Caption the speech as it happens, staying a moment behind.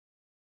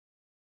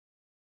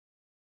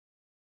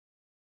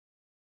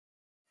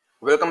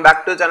Welcome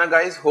back to the channel,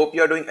 guys. Hope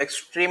you are doing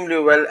extremely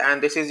well,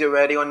 and this is your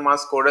very own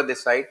mass coder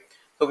this side.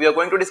 So we are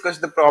going to discuss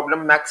the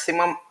problem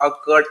maximum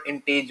occurred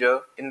integer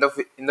in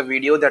the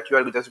video that you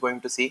are just going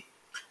to see.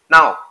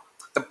 Now,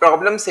 the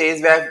problem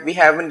says we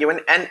have been given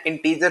n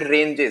integer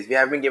ranges. We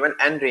have been given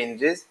n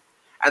ranges,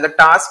 and the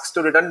tasks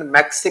to return the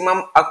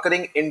maximum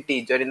occurring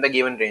integer in the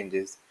given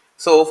ranges.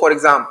 So, for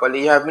example,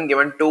 you have been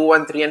given 2,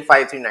 1, 3, and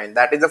 5, 3, 9.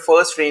 That is the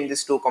first range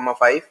is 2,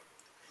 5.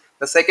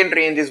 The second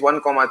range is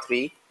 1,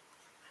 3,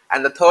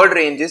 and the third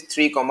range is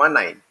 3 comma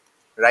 9,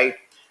 right?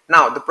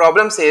 Now the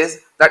problem says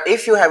that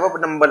if you have a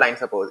number line,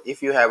 suppose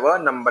if you have a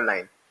number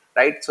line,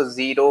 right? So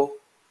 0,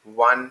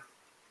 1,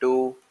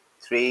 2,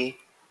 3,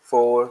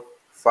 4,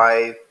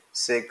 5,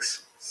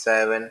 6,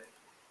 7,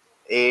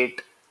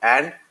 8,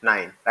 and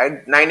 9,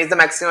 right? 9 is the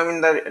maximum in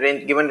the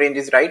range, given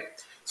ranges, right?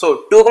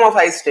 So 2 comma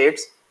 5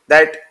 states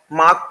that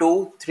mark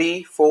 2,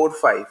 3, 4,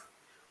 5.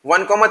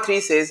 1 comma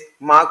 3 says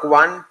mark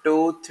 1,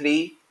 2,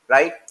 3,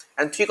 right?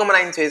 And 3 comma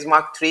 9 says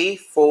mark 3,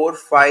 4,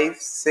 5,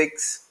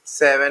 6,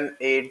 7,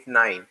 8,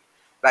 9,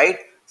 right?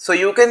 So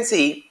you can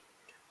see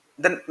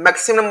the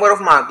maximum number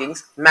of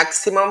markings,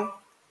 maximum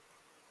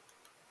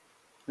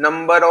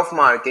number of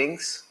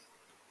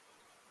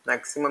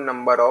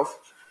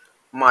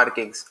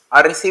markings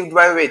are received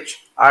by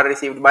which? Are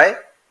received by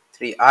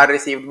 3. Are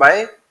received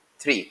by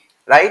 3,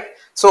 right?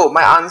 So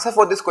my answer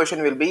for this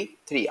question will be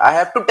 3. I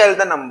have to tell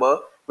the number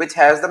which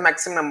has the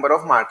maximum number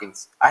of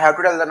markings. I have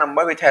to tell the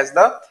number which has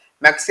the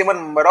maximum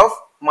number of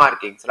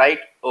markings, right?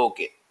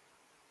 Okay.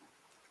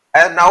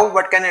 And now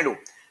what can I do?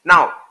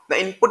 Now the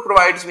input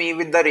provides me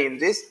with the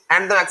ranges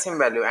and the maximum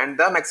value,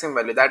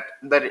 that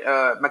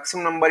the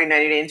maximum number in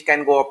any range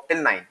can go up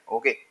till 9.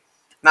 Okay.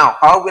 Now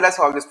how will I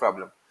solve this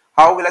problem?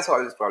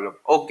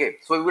 Okay,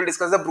 so we will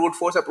discuss the brute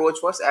force approach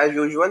first, as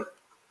usual,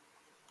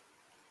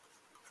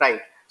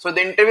 right? So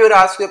the interviewer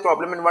asks you a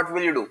problem, and what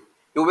will you do?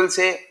 You will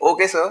say,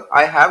 okay sir,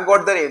 I have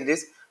got the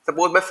ranges.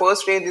 Suppose my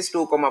first range is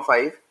 2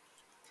 5,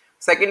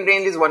 second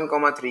range is 1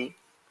 3,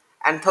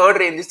 and third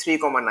range is 3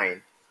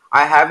 9.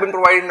 I have been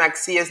provided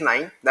max C as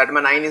 9, that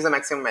my 9 is the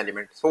maximum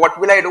element. So what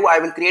will I do? I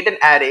will create an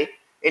array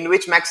in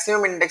which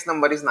maximum index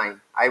number is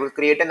 9. I will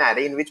create an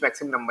array in which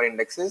maximum number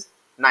index is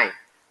 9.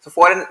 So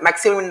for a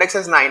maximum index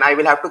is 9, I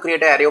will have to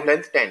create an array of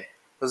length 10.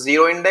 So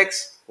 0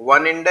 index,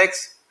 1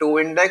 index, 2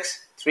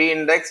 index, 3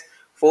 index,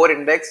 4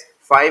 index,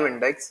 5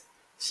 index,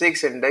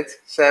 6 index,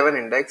 7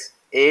 index,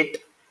 8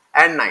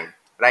 and 9,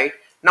 right?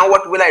 Now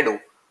what will I do?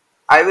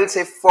 I will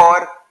say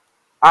for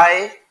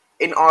I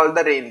in all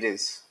the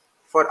ranges.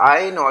 For I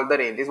in all the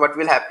ranges, what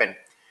will happen?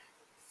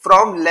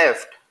 From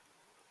left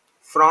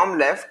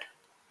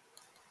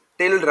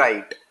till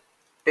right,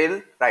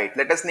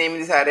 let us name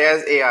this array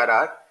as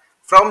ARR.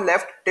 From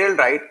left till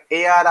right,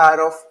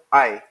 ARR of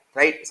I,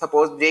 right?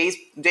 Suppose J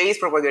is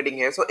propagating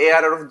here, so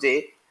ARR of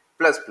J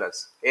plus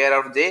plus,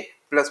 ARR of J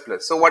plus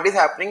plus. So what is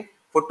happening?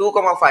 For 2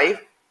 5,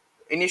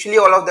 initially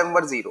all of them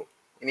were 0.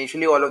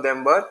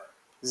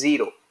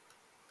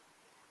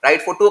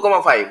 Right? For 2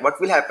 5, what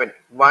will happen?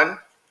 1,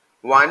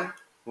 1,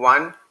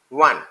 1,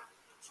 1.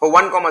 For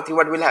 1 3,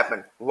 what will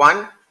happen?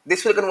 1,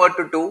 this will convert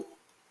to 2,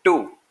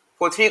 2.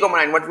 For 3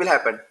 9, what will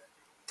happen?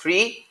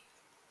 3,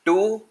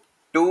 2,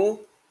 2,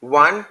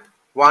 1,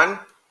 1,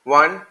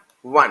 1,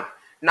 1.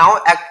 Now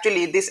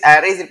actually this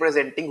array is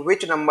representing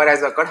which number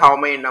has occurred how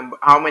many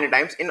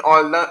times in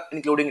all the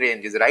including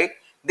ranges, right?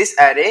 This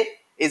array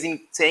is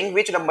saying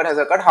which number has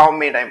occurred how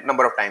many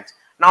number of times.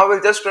 Now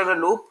we'll just run a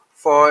loop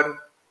for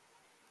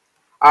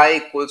I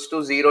equals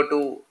to 0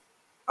 to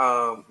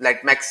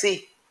like max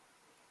C,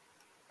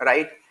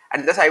 right?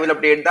 And thus I will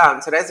update the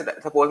answer as,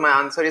 suppose my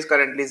answer is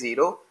currently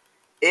 0.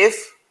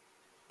 If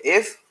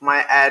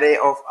my array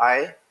of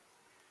I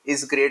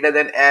is greater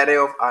than array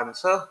of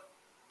answer,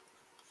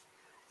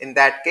 in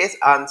that case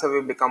answer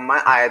will become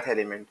my ith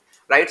element,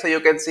 right? So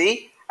you can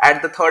see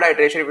at the third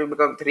iteration it will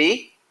become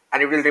 3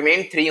 and it will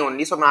remain 3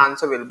 only, so my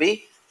answer will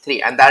be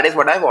 3, and that is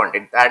what I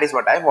wanted,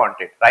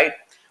 right?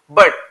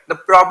 But the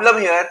problem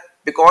here,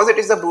 because it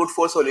is a brute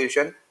force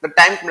solution, the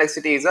time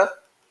complexity is a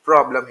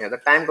problem here.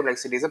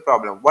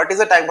 What is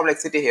the time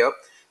complexity here?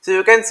 So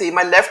you can see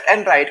my left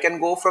and right can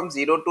go from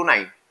 0 to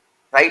 9,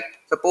 right?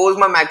 Suppose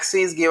my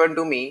maxi is given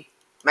to me,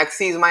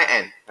 maxi is my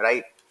n,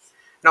 right?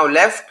 Now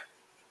left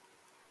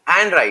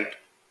and right,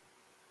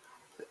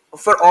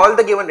 for all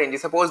the given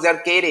ranges, suppose there are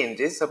k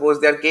ranges,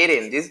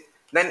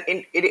 then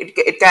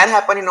it can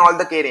happen in all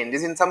the k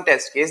ranges in some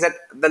test case that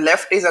the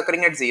left is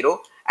occurring at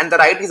 0 and the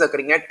right is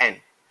occurring at n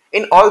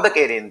in all the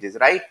k ranges,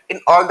 right?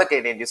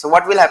 So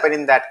what will happen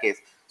in that case?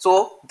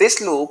 So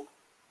this loop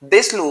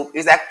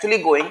is actually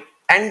going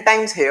n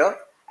times here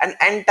and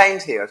n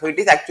times here, so it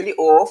is actually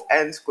O of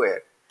n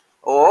square.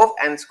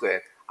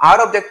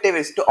 Our objective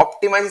is to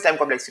optimize the time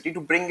complexity to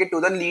bring it to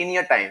the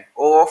linear time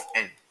O of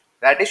n,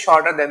 that is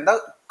shorter than the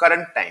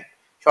current time.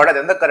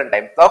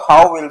 Now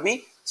how will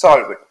we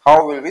solve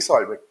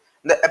it?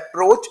 The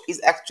approach is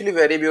actually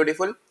very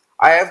beautiful.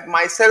 I have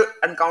myself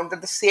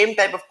encountered the same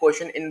type of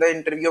question in the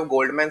interview of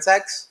Goldman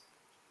Sachs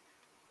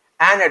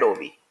and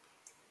Adobe.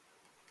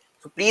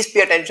 So please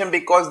pay attention,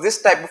 because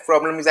this type of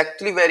problem is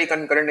actually very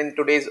concurrent in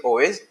today's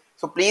OS.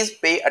 So please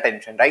pay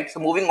attention, right? So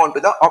moving on to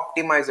the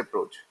optimized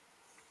approach.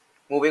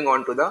 Moving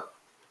on to the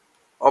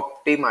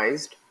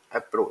optimized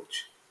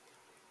approach,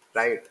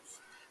 right?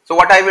 So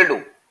what I will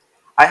do,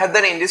 I have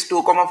the ranges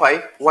 2,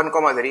 5, 1,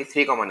 3,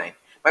 3, 9.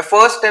 My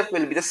first step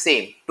will be the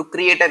same, to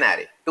create an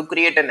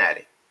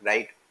array,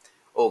 right?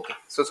 Okay,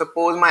 so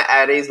suppose my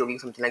array is looking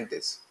something like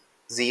this: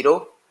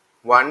 0,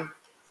 1,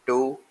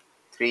 2,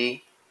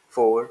 3,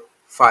 4,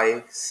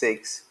 5,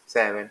 6,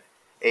 7,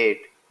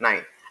 8,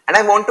 9. And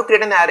I want to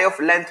create an array of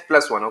length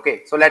plus 1.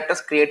 Okay, so let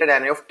us create an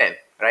array of 10,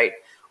 right?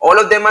 All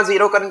of them are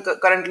 0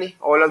 currently.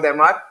 All of them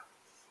are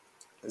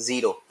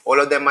 0. All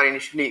of them are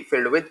initially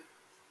filled with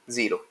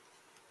 0,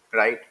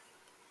 right?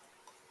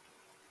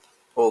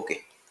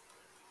 Okay.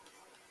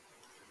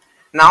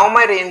 Now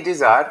my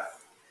ranges are,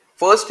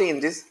 first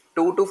range is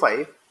 2 to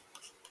 5,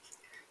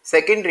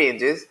 second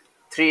range is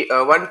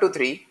 1 to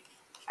 3,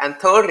 and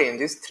third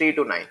range is 3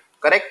 to 9.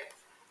 Correct?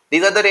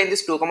 These are the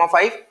ranges 2,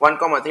 5, 1,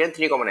 3, and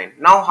 3, 9.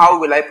 Now how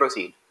will I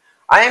proceed?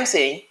 I am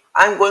saying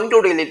I am going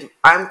to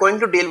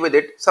deal with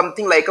it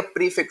something like a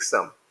prefix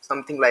sum.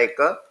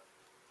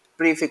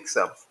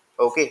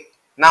 Okay.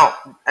 Now,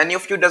 any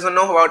of you doesn't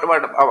know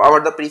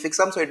about the prefix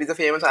sum, so it is a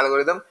famous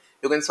algorithm.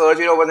 You can search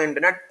it over the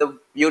internet. The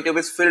YouTube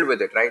is filled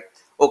with it, right?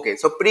 Okay,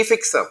 so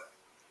prefix sum.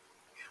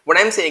 What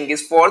I'm saying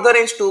is, for the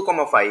range 2,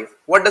 5,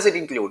 what does it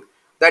include?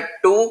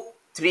 That 2,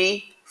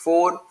 3,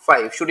 4,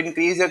 5 should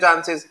increase your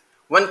chances.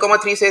 1,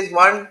 3 says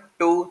 1,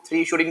 2,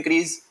 3 should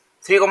increase.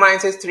 3, 9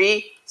 says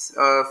 3,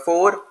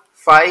 4,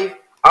 5,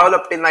 all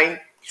up till 9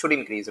 should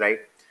increase, right?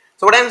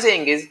 So what I'm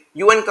saying is,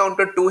 you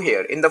encounter 2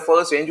 here. In the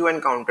first range, you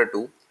encounter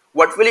 2.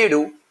 What will you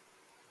do?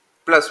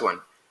 Plus 1.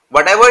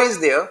 Whatever is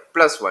there,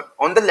 plus 1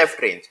 on the left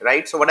range,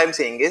 right? So what I'm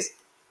saying is,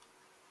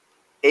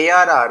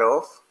 ARR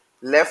of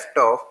left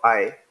of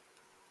I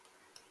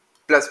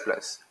plus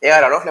plus,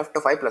 ARR of left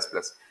of I plus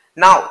plus.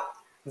 Now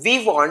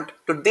we want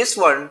to this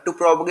one to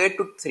propagate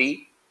to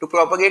 3, to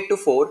propagate to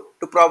 4,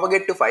 to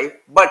propagate to 5,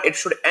 but it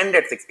should end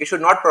at 6. It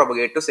should not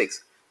propagate to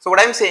 6. So what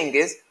I'm saying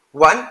is,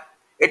 1,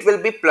 it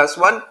will be plus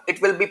 1,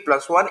 it will be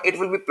plus 1, it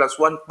will be plus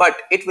 1, but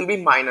it will be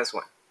minus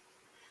 1.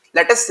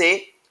 Let us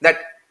say that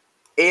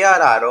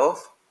ARR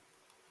of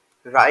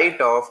right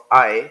of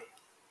I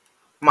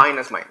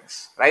minus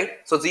minus, right?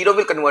 So 0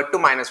 will convert to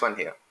minus 1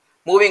 here.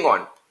 Moving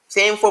on,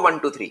 same for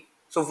 1 to 3.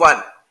 So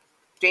 1,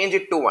 change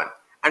it to 1.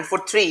 And for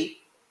 3,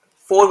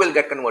 4 will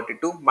get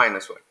converted to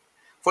minus 1.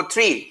 For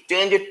 3,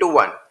 change it to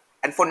 1.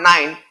 And for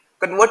 9,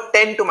 convert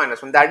 10 to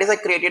minus 1. That is, I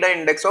created an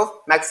index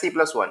of maxi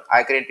plus 1.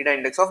 I created an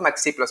index of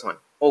maxi plus 1.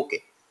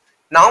 Okay.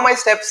 Now my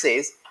step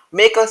says,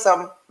 make a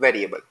sum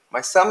variable.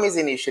 My sum is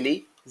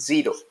initially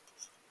 0.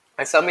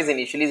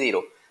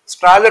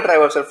 Start the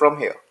traversal from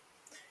here.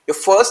 Your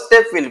first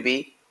step will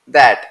be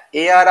that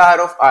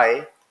ARR of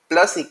I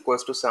plus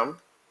equals to sum,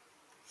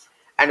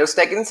 and your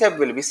second step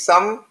will be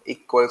sum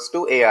equals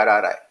to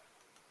ARRI.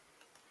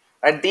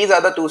 Right? These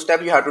are the two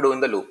steps you have to do in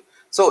the loop.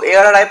 So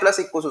ARRI plus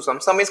equals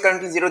to sum is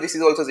currently 0, this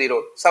is also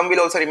 0, sum will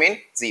also remain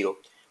 0.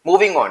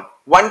 Moving on,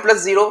 1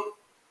 plus 0,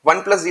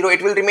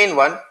 it will remain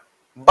 1,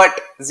 but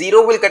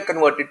 0 will get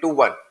converted to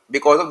 1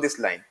 because of this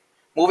line.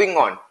 Moving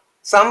on,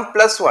 sum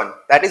plus 1,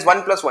 that is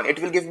 1 plus 1,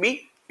 it will give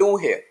me 2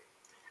 here.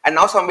 And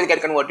now sum will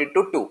get converted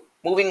to 2.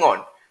 Moving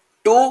on,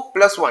 2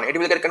 plus 1, it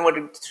will get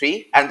converted to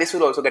 3, and this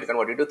will also get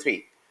converted to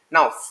 3.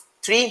 Now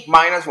 3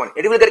 minus 1,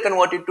 it will get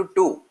converted to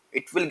 2.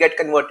 It will get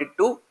converted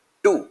to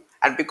 2.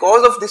 And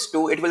because of this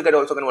 2, it will get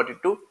also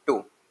converted to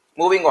 2.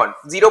 Moving on,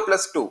 0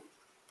 plus 2,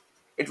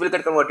 it will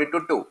get converted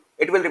to 2.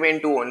 It will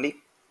remain 2 only.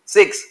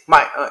 It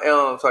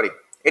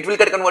will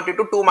get converted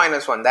to 2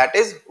 minus 1, that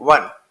is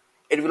 1.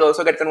 It will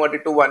also get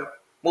converted to 1.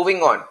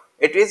 Moving on,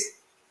 it is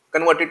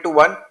converted to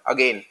 1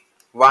 again.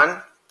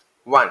 1,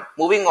 1.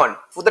 Moving on,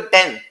 for the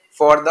 10,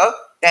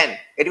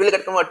 it will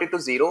get converted to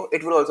 0.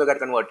 It will also get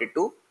converted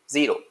to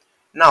 0.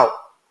 Now,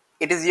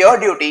 it is your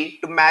duty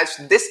to match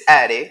this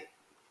array,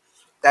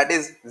 that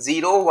is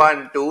 0,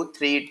 1, 2,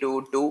 3,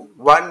 2, 2,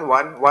 1,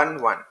 1,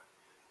 1, 1,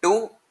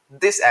 to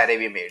this array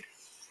we made.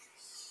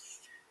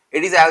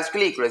 It is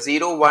actually equal to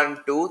 0,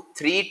 1, 2,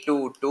 3,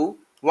 2, 2,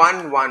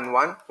 1, 1,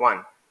 1,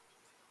 1.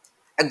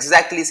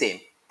 Exactly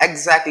same,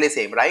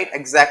 right?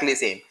 Exactly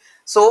same.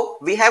 So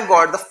we have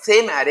got the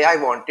same array I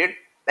wanted,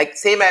 like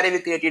same array we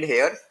created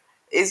here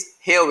is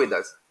here with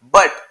us.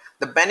 But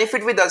the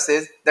benefit with us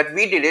is that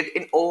we did it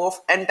in O of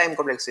n time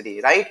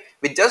complexity, right?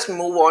 We just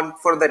move on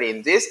for the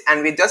ranges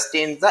and we just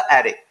change the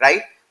array,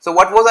 right? So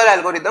what was our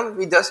algorithm?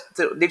 We just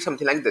did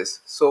something like this.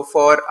 So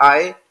for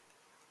I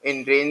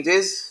in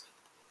ranges,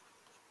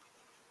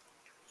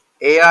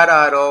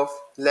 ARR of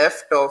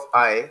left of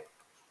I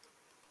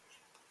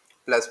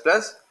plus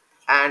plus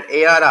and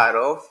ARR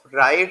of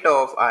right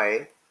of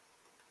I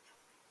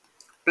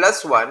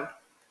plus 1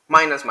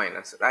 minus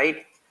minus,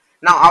 right?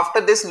 Now after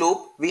this loop,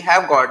 we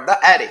have got the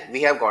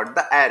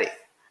array,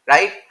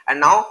 right? And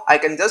now I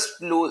can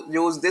just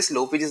use this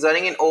loop which is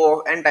running in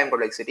O of n time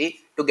complexity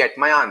to get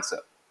my answer,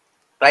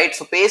 right?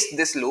 So paste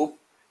this loop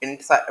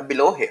inside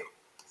below here.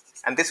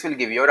 and this will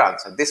give your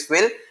answer. This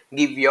will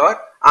give your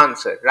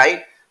answer,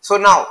 right? So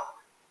now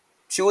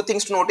few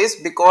things to notice,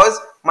 because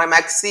my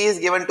maxi is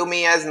given to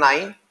me as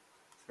 9,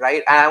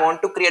 right, and I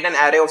want to create an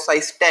array of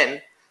size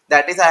 10.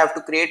 That is, I have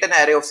to create an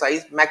array of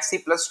size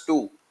maxi plus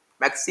 2.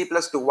 Maxi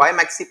plus 2. Why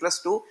maxi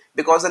plus 2?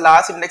 Because the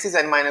last index is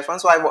n minus 1.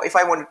 So if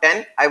I want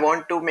 10, I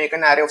want to make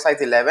an array of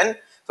size 11.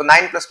 So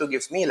 9 plus 2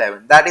 gives me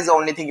 11. That is the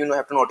only thing you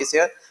have to notice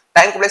here.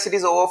 Time complexity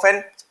is O of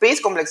n.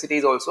 Space complexity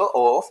is also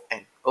O of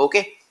n.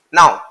 Okay.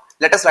 Now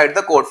let us write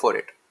the code for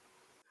it.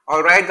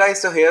 Alright guys,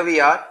 so here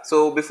we are.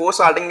 So before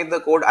starting with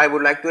the code, I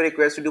would like to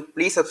request you to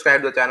please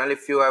subscribe to the channel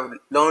if you have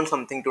learned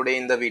something today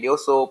in the video.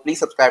 So please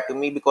subscribe to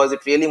me because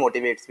it really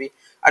motivates me.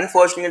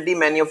 Unfortunately,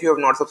 many of you have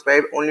not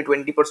subscribed, only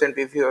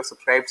 20% of you have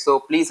subscribed. So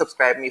please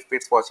subscribe me if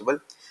it's possible.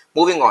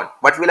 Moving on,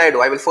 what will I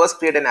do? I will first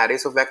create an array.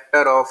 So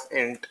vector of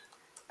int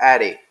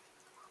array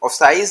of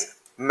size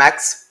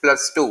max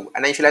plus 2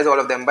 and initialize all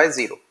of them by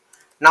 0.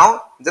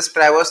 Now just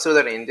traverse through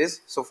the ranges.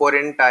 So for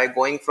int I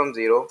going from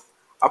 0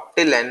 up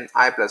till n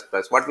I plus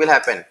plus, what will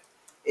happen?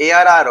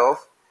 ARR of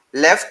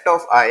left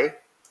of I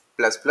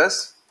plus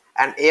plus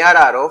and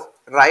ARR of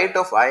right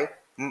of I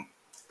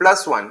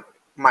plus 1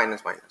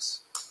 minus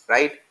minus,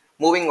 right?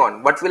 Moving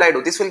on, what will I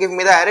do? This will give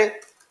me the array.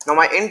 Now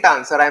my int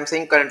answer I am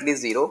saying currently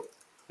 0.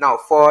 Now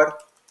for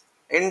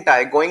int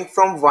I going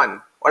from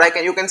 1, or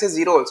you can say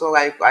 0 also.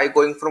 I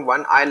going from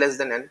 1, I less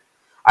than n,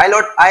 I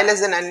not I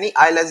less than n,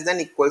 I less than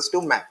equals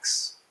to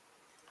max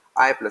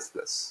I plus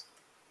plus.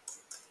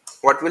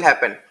 What will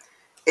happen?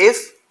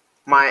 If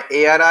my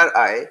ARR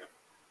I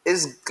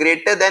is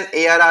greater than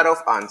ARR of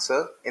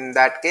answer, in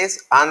that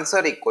case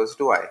answer equals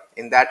to I.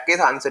 In that case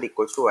answer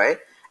equals to I.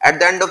 At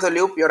the end of the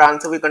loop, your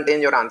answer will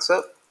contain your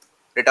answer,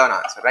 return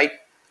answer, right?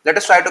 Let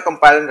us try to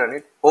compile and run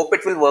it. Hope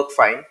it will work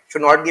fine.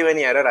 Should not give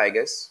any error, I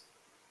guess.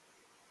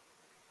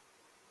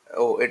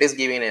 Oh, it is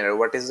giving error.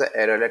 What is the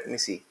error? Let me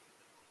see.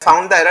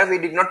 Found the error. We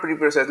did not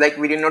pre-process, like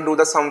we did not do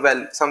the sum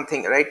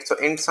something, right? So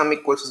int sum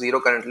equals to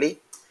 0 currently.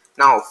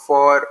 Now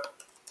for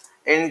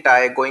int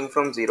I going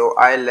from 0,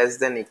 I less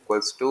than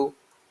equals to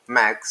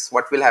max,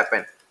 what will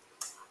happen?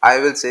 I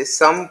will say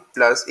sum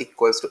plus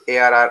equals to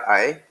ARR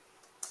I,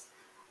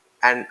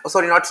 and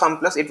sorry, not sum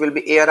plus, it will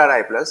be ARR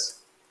I plus.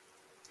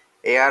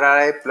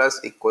 ARR I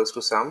plus equals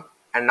to sum,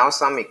 and now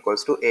sum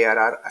equals to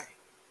ARR I.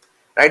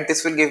 Right,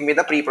 this will give me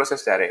the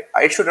pre-processed array.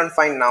 It should run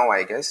fine now,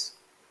 I guess.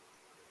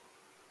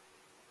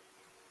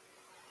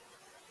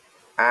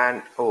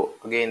 And oh,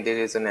 again there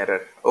is an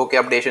error. Okay,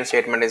 updation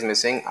statement is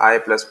missing. I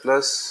plus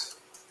plus.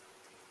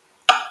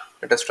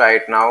 Let us try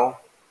it now.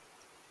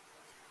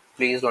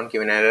 Please don't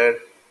give an error.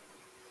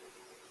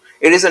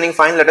 It is running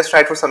fine. Let us try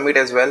it for submit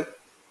as well.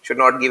 Should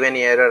not give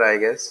any error, I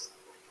guess.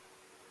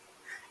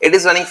 It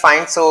is running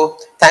fine. So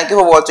thank you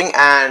for watching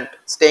and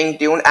staying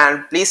tuned,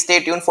 and please stay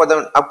tuned for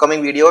the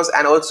upcoming videos,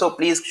 and also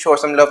please show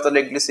some love to the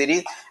linked list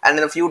series. And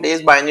in a few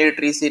days binary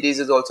tree series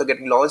is also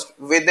getting launched.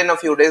 Within a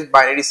few days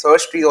binary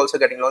search tree is also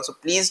getting launched. So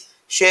please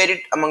share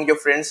it among your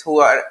friends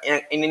who are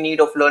in need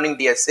of learning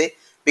DSA,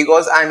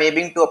 because I am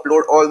aiming to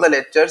upload all the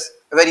lectures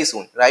very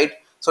soon, right?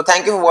 So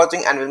thank you for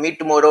watching, and we'll meet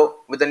tomorrow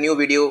with a new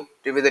video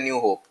with a new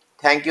hope.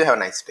 Thank you. Have a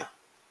nice day.